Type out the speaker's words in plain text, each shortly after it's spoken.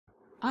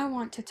I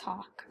want to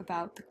talk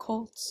about the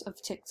cults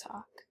of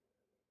TikTok.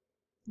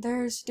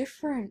 There's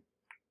different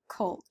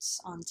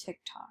cults on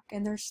TikTok,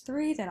 and there's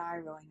three that I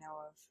really know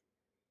of,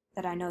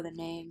 that I know the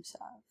names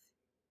of.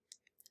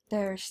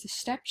 There's the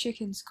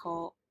StepChickens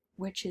cult,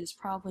 which is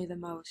probably the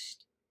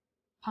most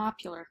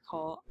popular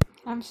cult.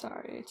 I'm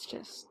sorry, it's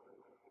just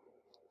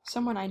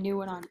someone I knew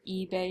went on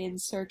eBay and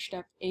searched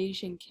up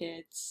Asian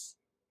kids,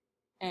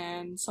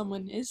 and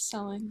someone is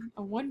selling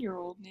a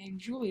 1-year-old named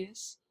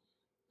Julius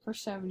for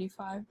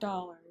 $75.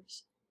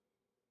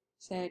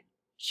 Said,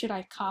 should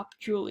I cop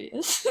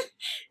Julius?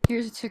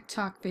 Here's a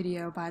TikTok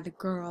video by the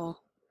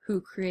girl who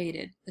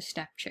created the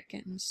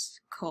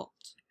StepChickens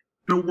cult.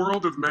 In a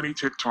world of many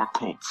TikTok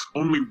cults,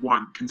 only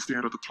one can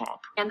stand at the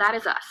top. And that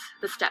is us,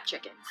 the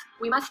StepChickens.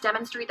 We must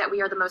demonstrate that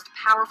we are the most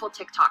powerful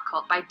TikTok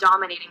cult by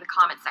dominating the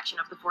comment section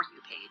of the For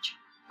You page.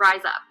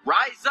 Rise up.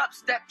 Rise up,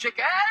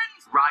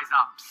 StepChickens! Rise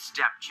up,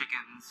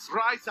 StepChickens.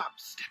 Rise up,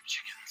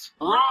 StepChickens.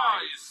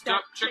 Rise,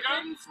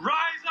 StepChickens!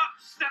 Rise up,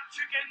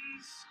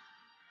 StepChickens.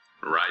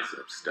 Rise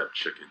up,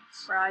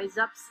 StepChickens. Rise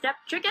up,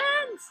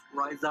 StepChickens!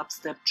 Rise up,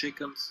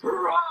 StepChickens.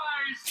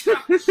 Rise,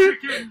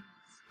 StepChickens!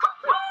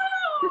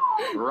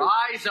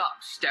 Rise up,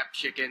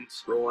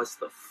 StepChickens. Rise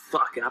the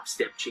fuck up,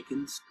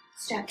 StepChickens.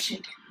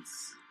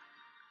 StepChickens.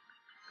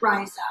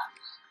 Rise up.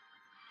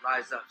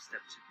 Rise up,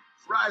 StepChickens.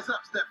 Rise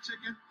up,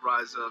 StepChicken.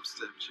 Rise up,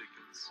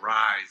 StepChickens.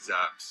 Rise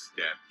up,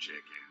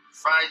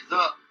 StepChickens. Rise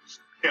up,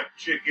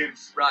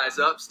 StepChickens. Rise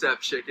up,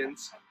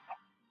 StepChickens.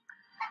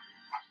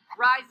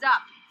 Rise up,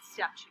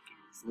 StepChickens.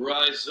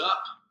 Rise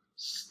up,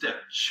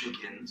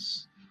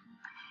 StepChickens.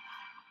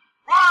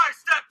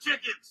 Rise,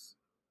 StepChickens!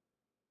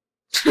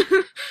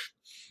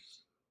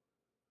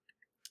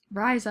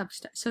 Rise up,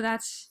 so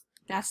that's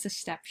the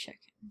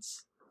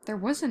StepChickens. There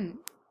was an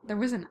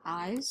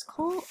Eyes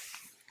cult.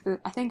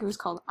 I think it was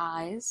called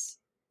Eyes.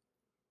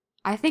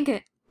 I think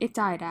it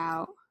died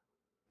out,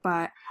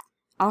 but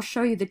I'll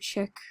show you the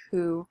chick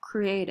who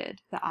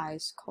created the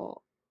Eyes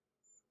cult,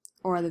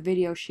 or the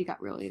video she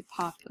got really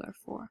popular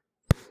for.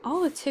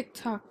 All a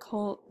TikTok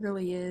cult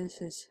really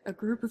is a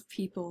group of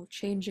people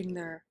changing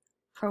their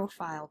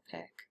profile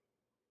pic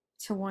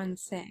to one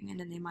thing, and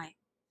then they might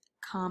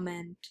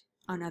comment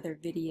on other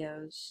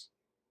videos,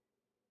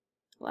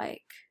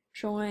 like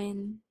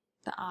join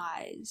the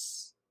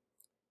Eyes.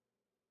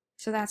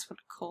 So that's what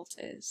a cult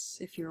is,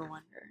 if you're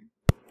wondering.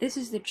 This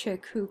is the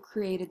chick who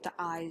created the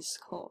Eyes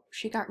cult.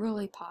 She got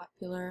really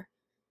popular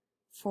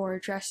for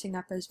dressing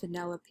up as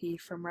Vanellope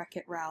from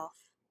Wreck-It Ralph.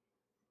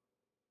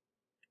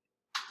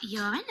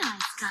 You're a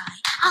nice guy.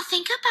 I'll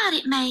think about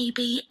it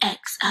maybe.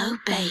 XO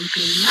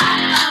baby.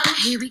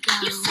 Here we go.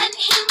 You sent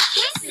him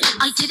kisses.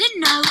 I didn't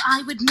know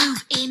I would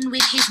move in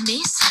with his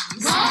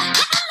missus. What?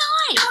 Get a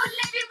life. You're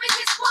living with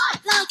his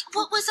wife. Like,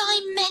 what was I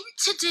meant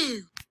to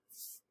do?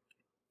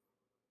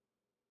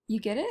 You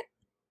get it?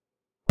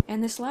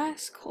 And this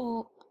last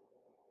cult,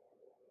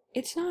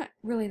 it's not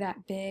really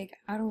that big.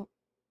 I don't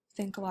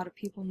think a lot of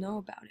people know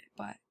about it,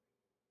 but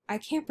I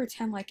can't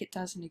pretend like it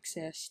doesn't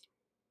exist.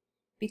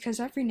 Because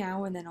every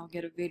now and then I'll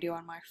get a video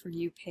on my For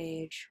You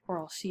page, or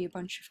I'll see a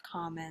bunch of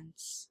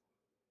comments.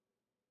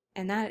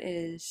 And that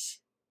is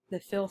the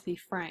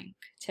FilthyFrank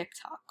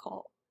TikTok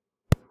cult.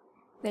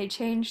 They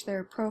changed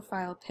their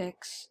profile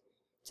pics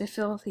to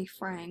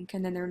FilthyFrank,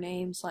 and then their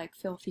names like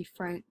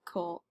FilthyFrank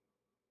Cult.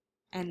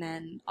 And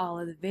then all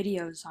of the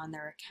videos on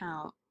their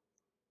account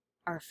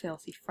are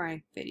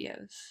FilthyFrank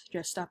videos,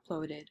 just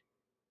uploaded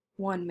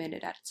 1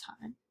 minute at a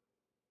time.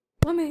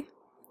 Let me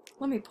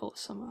pull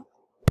some up.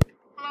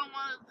 All I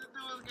wanted to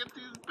do is get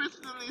these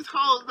bitches and these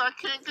hoes. I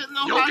can't get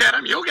no You'll get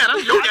him,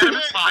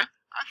 it's fine.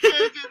 I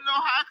can't get no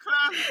high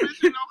class bitch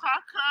and no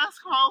high class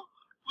hoe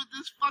with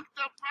this fucked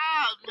up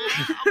ride,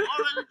 man. I'm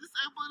already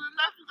disabled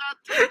enough. You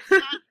gotta take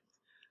that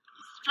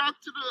strap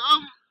to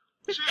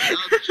the chair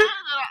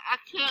that I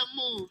can't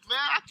move,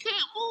 man. I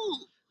can't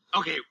move.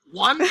 Okay,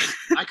 one,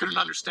 I couldn't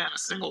understand a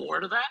single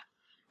word of that,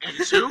 and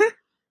two,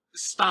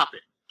 stop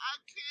it. I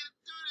can't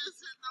do this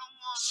shit no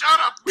more. Shut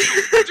up, we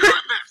don't do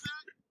this.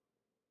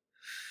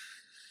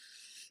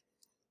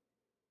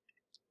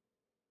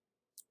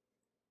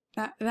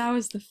 That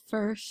was the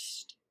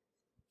first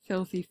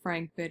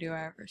FilthyFrank video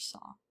I ever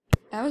saw.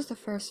 That was the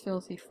first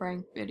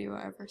FilthyFrank video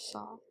I ever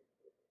saw.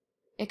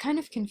 It kind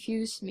of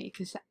confused me,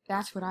 because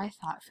that's what I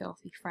thought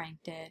FilthyFrank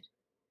did.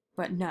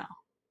 But no.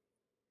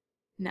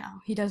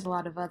 No, he does a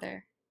lot of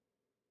other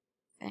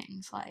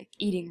things, like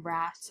eating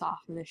rats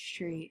off of the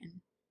street,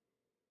 and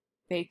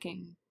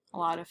baking a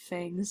lot of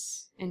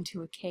things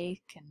into a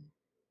cake, and...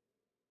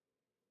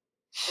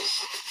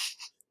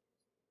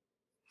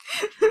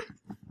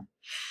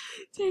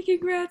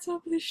 taking rats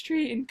off the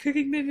street and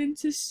cooking them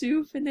into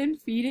soup and then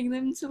feeding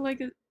them to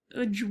like a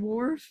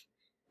dwarf.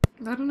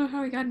 I don't know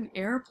how he got an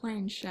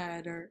airplane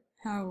shed or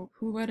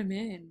who let him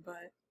in,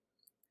 but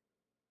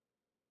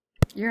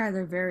you're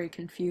either very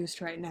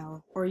confused right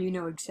now or you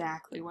know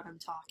exactly what I'm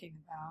talking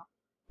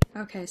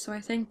about. Okay, so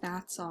I think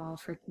that's all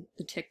for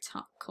the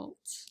TikTok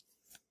cults.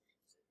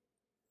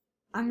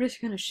 I'm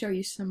just gonna show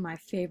you some of my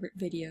favorite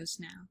videos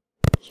now.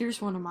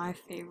 Here's one of my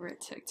favorite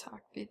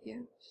TikTok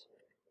videos.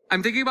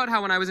 I'm thinking about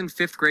how when I was in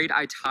 5th grade,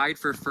 I tied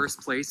for first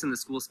place in the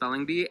school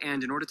spelling bee,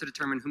 and in order to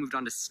determine who moved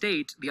on to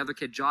state, the other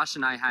kid, Josh,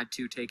 and I had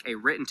to take a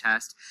written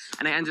test,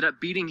 and I ended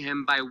up beating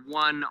him by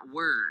 1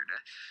 word.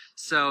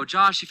 So,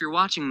 Josh, if you're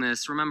watching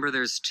this, remember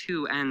there's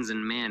 2 N's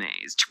in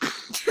mayonnaise.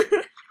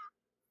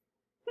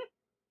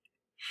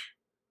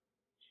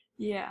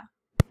 Yeah.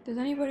 Does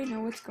anybody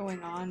know what's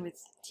going on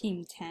with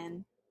Team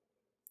 10?